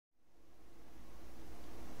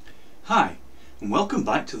Hi, and welcome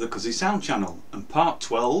back to the Cuzzy Sound channel and part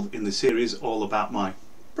 12 in the series all about my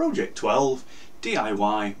Project 12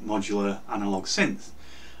 DIY modular analog synth.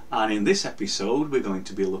 And in this episode we're going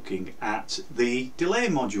to be looking at the delay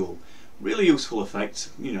module. Really useful effect,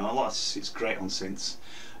 you know, it's great on synths.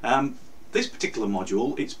 This particular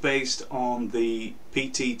module, it's based on the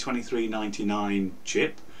PT2399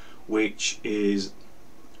 chip, which is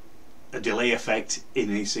a delay effect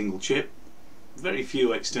in a single chip. Very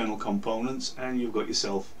few external components, and you've got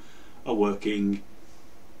yourself a working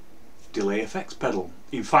delay effects pedal.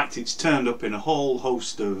 In fact, it's turned up in a whole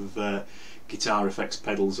host of guitar effects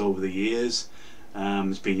pedals over the years.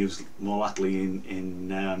 It's been used more latterly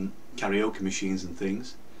in karaoke machines and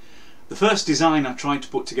things. The first design I tried to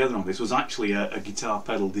put together on this was actually a guitar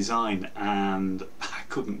pedal design, and I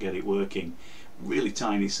couldn't get it working. Really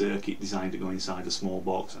tiny circuit designed to go inside a small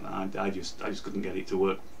box, and I just couldn't get it to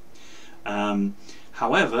work.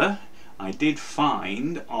 However, I did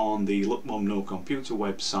find on the Look Mum No Computer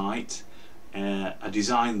website a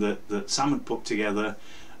design that Sam had put together.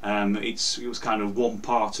 It was kind of one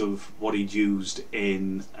part of what he'd used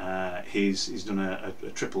in he's done a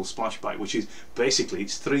triple splashback, which is basically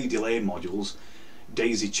it's 3 delay modules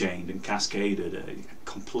daisy chained and cascaded.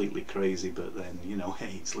 Completely crazy, but then, you know,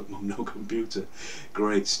 hey, it's Look Mum No Computer,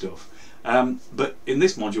 great stuff. But in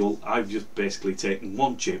this module I've just basically taken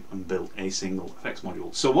one chip and built a single effects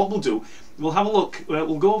module. So what we'll do, we'll have a look,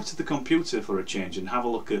 we'll go over to the computer for a change and have a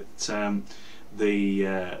look at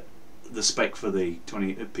the spec for the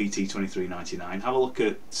PT2399. Have a look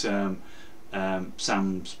at Sam's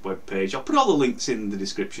webpage. I'll put all the links in the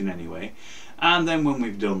description anyway, and then when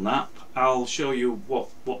we've done that I'll show you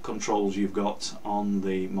what controls you've got on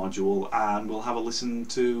the module, and we'll have a listen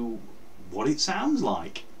to what it sounds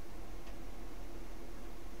like.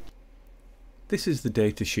 This is the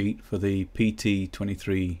data sheet for the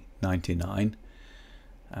PT2399.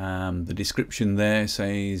 The description there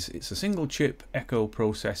says it's a single chip echo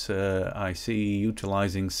processor IC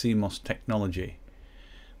utilizing CMOS technology,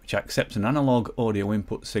 which accepts an analog audio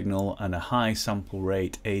input signal and a high sample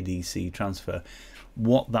rate ADC transfer.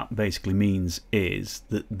 What that basically means is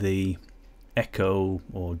that the echo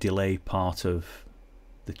or delay part of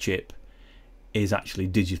the chip is actually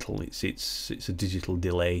digital. It's a digital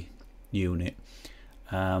delay unit,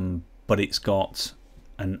 but it's got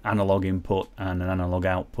an analog input and an analog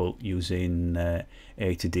output using A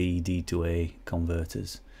to D, D to A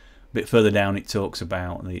converters. A bit further down it talks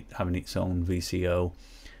about having its own VCO,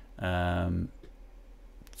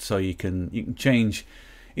 so you can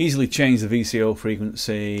easily change the VCO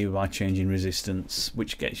frequency by changing resistance,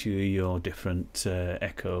 which gets you your different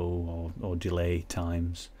echo or delay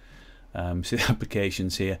times. So the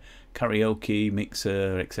applications here, karaoke,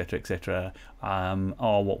 mixer, etc, etc,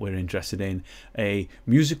 are what we're interested in. A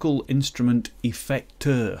musical instrument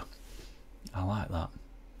effector. I like that,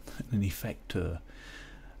 an effector.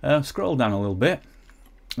 Scroll down a little bit,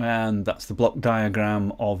 and that's the block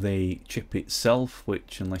diagram of the chip itself,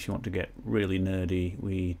 which, unless you want to get really nerdy,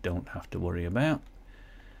 we don't have to worry about.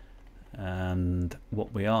 And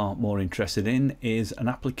what we are more interested in is an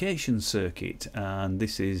application circuit, and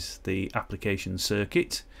this is the application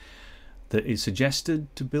circuit that is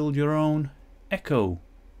suggested to build your own echo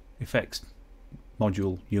effects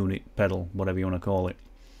module, unit, pedal, whatever you want to call it.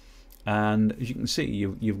 And as you can see,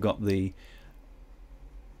 you've got the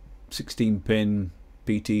 16-pin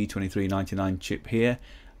PT2399 chip here,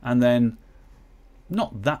 and then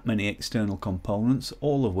not that many external components,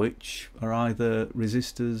 all of which are either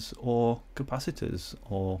resistors or capacitors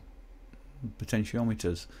or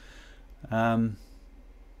potentiometers. Another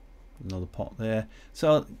pot there.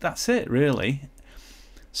 So that's it really.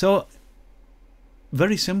 So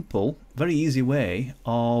very simple, very easy way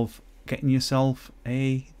of getting yourself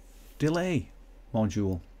a delay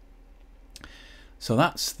module. So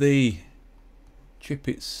that's the chip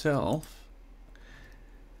itself.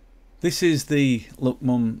 This is the Look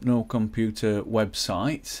Mum No Computer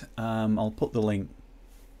website. I'll put the link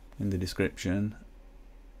in the description,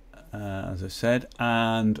 as I said,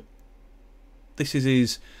 and this is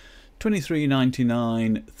his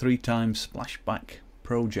 2399 3x splashback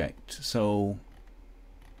project. So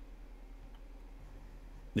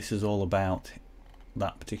this is all about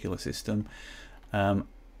that particular system. As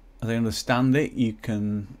I understand it, you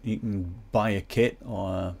can buy a kit,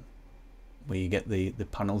 or where you get the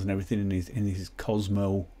panels and everything in his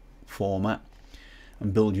Cosmo format,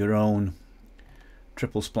 and build your own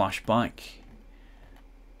triple splashback.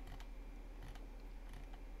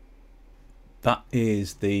 That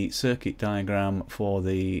is the circuit diagram for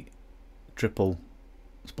the triple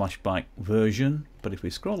splashback version, but if we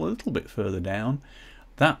scroll a little bit further down,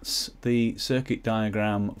 that's the circuit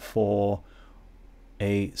diagram for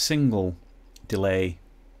a single delay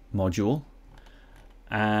module,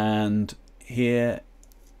 and here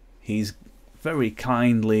he's very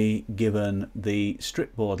kindly given the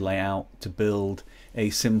strip board layout to build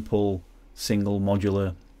a simple single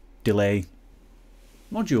modular delay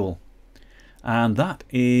module, and that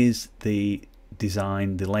is the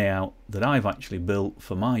design, the layout that I've actually built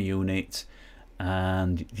for my unit.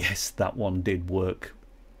 And yes, that one did work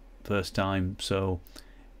first time, so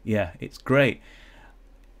yeah, it's great.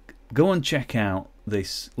 Go and check out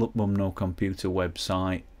this Look Mum No Computer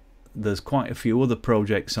website. There's quite a few other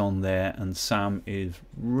projects on there, and Sam is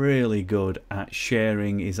really good at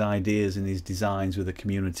sharing his ideas and his designs with the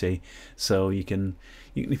community. So you can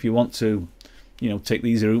if you want to, you know, take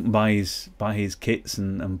these out and buy his kits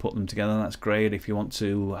and put them together, that's great. If you want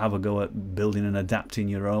to have a go at building and adapting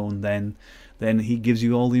your own, then he gives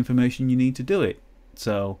you all the information you need to do it.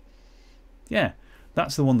 So yeah,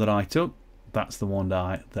 that's the one that I took, that's the one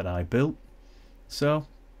that I built. So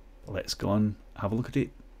let's go and have a look at it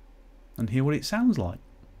and hear what it sounds like.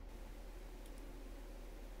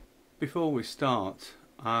 Before we start,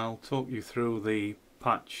 I'll talk you through the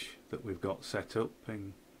patch that we've got set up,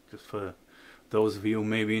 and just for those of you who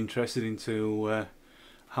may be interested into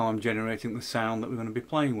how I'm generating the sound that we're going to be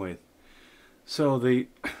playing with. So the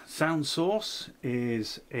sound source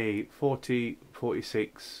is a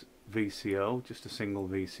 4046 VCO, just a single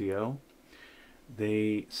VCO.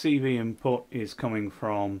 The CV input is coming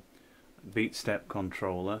from beat step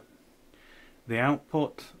controller. The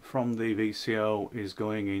output from the VCO is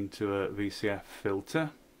going into a VCF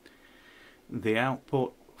filter. The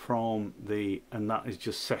output from and that is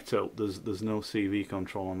just set up, there's no CV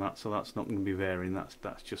control on that, so that's not going to be varying,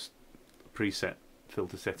 that's just a preset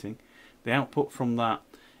filter setting. The output from that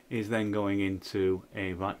is then going into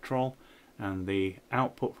a Vactrol, and the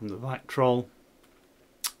output from the Vactrol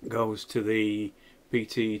goes to the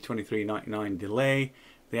PT2399 delay.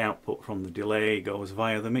 The output from the delay goes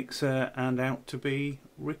via the mixer and out to be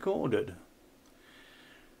recorded.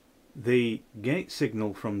 The gate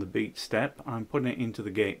signal from the beat step, I'm putting it into the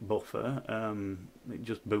gate buffer. It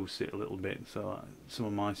just boosts it a little bit, so some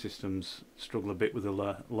of my systems struggle a bit with the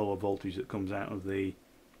lower voltage that comes out of the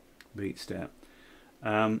beat step.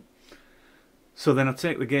 So then I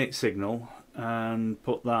take the gate signal and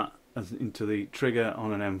put that into the trigger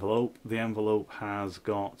on an envelope. The envelope has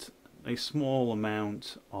got a small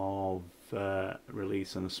amount of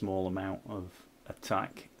release and a small amount of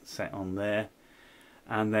attack set on there,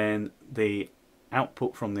 and then the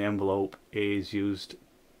output from the envelope is used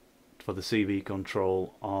for the CV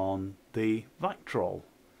control on the Vactrol,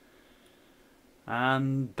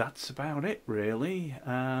 and that's about it really.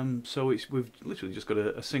 So we've literally just got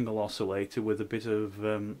a single oscillator with a bit of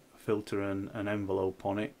filter and an envelope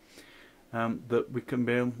on it, that we can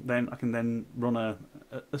I can then run a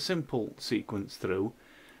simple sequence through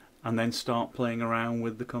and then start playing around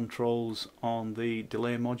with the controls on the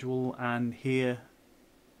delay module and hear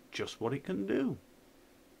just what it can do.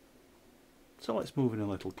 So let's move in a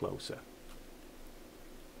little closer.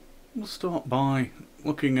 We'll start by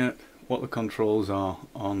looking at what the controls are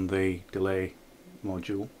on the delay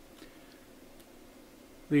module.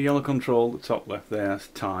 The yellow control, the top left there, is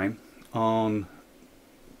time. On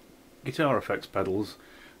guitar effects pedals,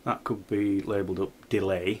 that could be labelled up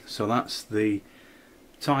delay, so that's the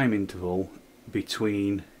time interval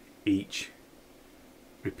between each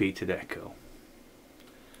repeated echo.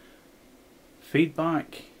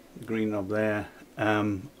 Feedback, the green knob there,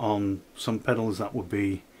 on some pedals that would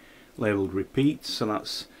be labelled repeat, so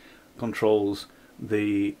that's controls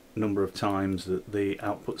the number of times that the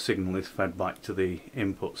output signal is fed back to the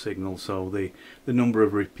input signal, so the number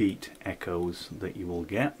of repeat echoes that you will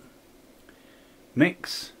get.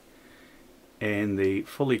 Mix, in the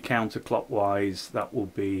fully counterclockwise, that will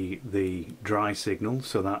be the dry signal,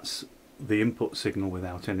 so that's the input signal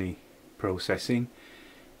without any processing.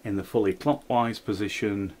 In the fully clockwise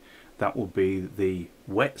position, that will be the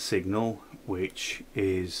wet signal, which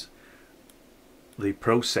is the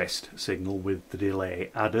processed signal with the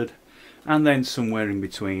delay added, and then somewhere in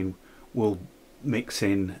between we'll mix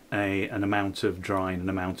in an amount of dry and an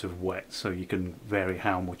amount of wet, so you can vary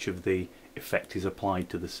how much of the effect is applied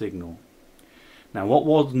to the signal. Now, what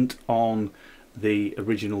wasn't on the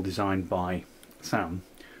original design by Sam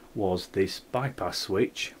was this bypass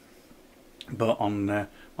switch, but on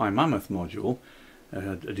my Mammoth module,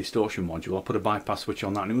 a distortion module, I put a bypass switch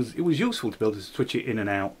on that, and it was useful to be able to switch it in and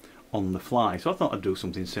out on the fly, so I thought I'd do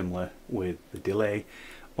something similar with the delay.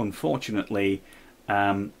 Unfortunately,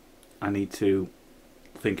 I need to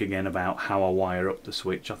think again about how I wire up the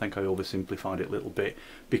switch. I think I oversimplified it a little bit,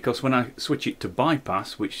 because when I switch it to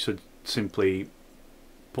bypass, which should simply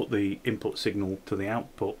put the input signal to the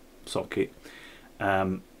output socket,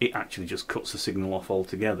 it actually just cuts the signal off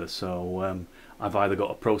altogether. So I've either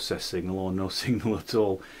got a process signal or no signal at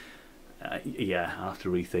all. Yeah, I have to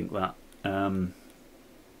rethink that.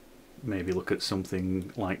 Maybe look at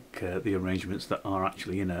something like the arrangements that are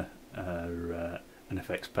actually in an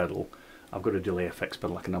effects pedal. I've got a delay effects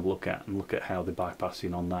pedal I can have a look at, and look at how the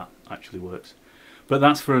bypassing on that actually works. But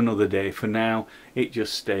that's for another day. For now, it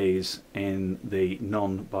just stays in the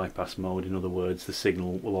non-bypass mode. In other words, the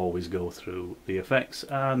signal will always go through the effects,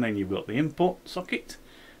 and then you've got the input socket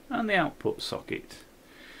and the output socket.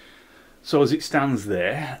 So as it stands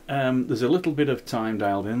there, there's a little bit of time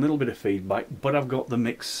dialed in, a little bit of feedback, but I've got the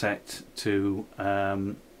mix set to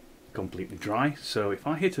completely dry. So if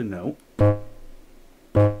I hit a note,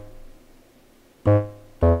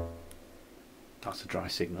 that's a dry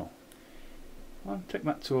signal. I'll take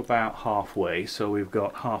that to about halfway, so we've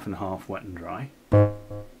got half and half, wet and dry.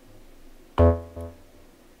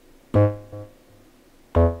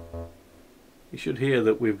 You should hear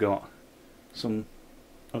that we've got some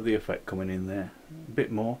of the effect coming in there, a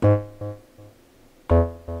bit more.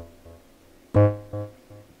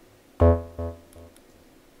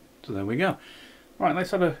 So there we go. Right, let's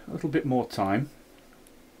have a little bit more time.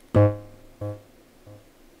 A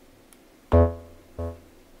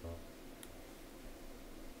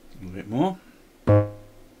bit more.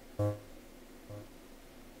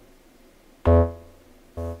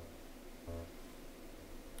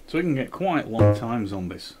 So we can get quite long times on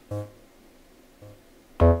this.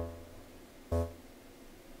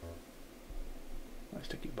 Let's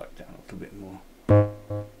take it back down a little bit more.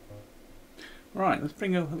 Right, let's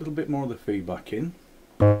bring a little bit more of the feedback in.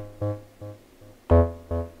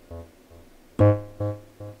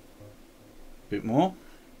 Bit more.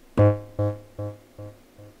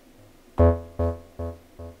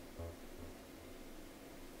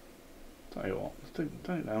 Tell you what, let's turn it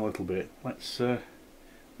down a little bit. Let's run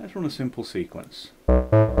a simple sequence.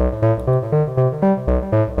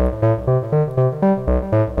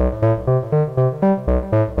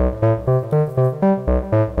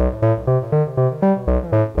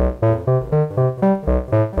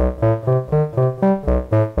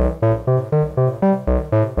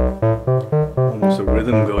 Almost a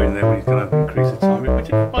rhythm going there when you kind of increase the time. If we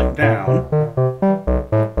take it back down.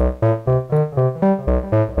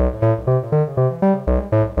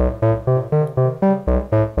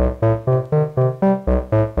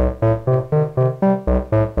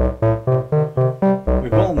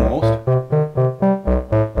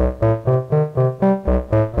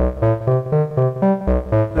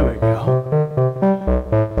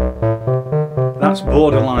 That's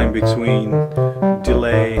borderline between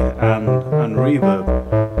delay and reverb.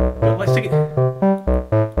 But let's take it.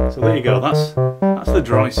 So there you go. That's the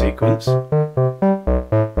dry sequence. It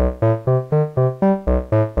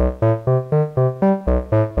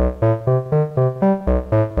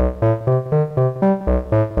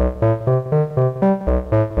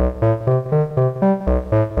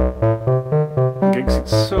makes it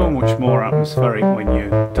so much more atmospheric when you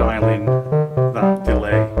dial in that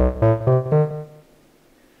delay.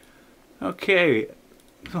 Okay,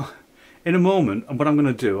 in a moment, what I'm going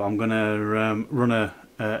to do, I'm going to run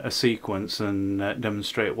a sequence and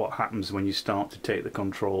demonstrate what happens when you start to take the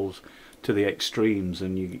controls to the extremes,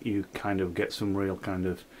 and you kind of get some real kind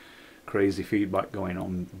of crazy feedback going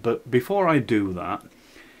on. But before I do that,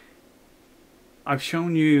 I've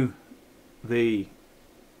shown you the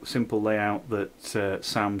simple layout that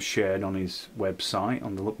Sam shared on his website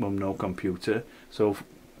on the Look Mum No Computer. So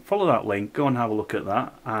follow that link, go and have a look at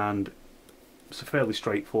that, and it's a fairly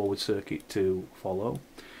straightforward circuit to follow.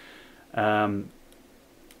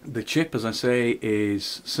 The chip, as I say,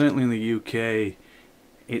 is certainly in the UK,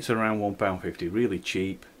 it's around £1.50, really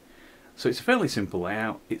cheap. So it's a fairly simple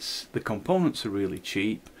layout. The components are really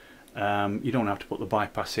cheap. You don't have to put the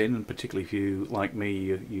bypass in, and particularly if you, like me,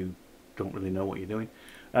 you don't really know what you're doing.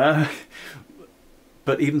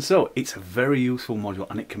 But even so, it's a very useful module,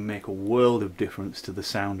 and it can make a world of difference to the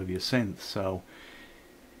sound of your synth. So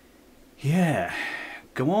yeah,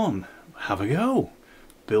 go on, have a go,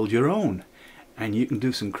 build your own, and you can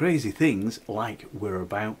do some crazy things like we're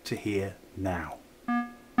about to hear now.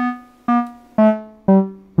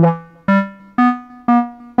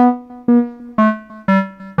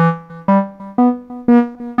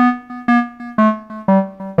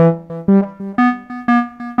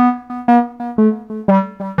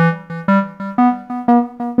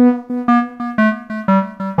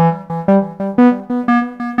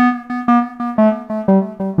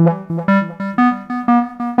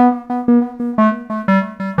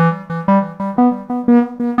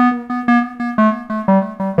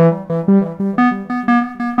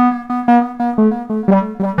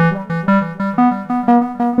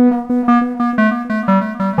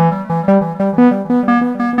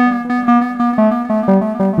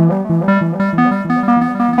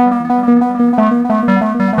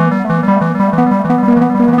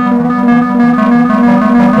 bye.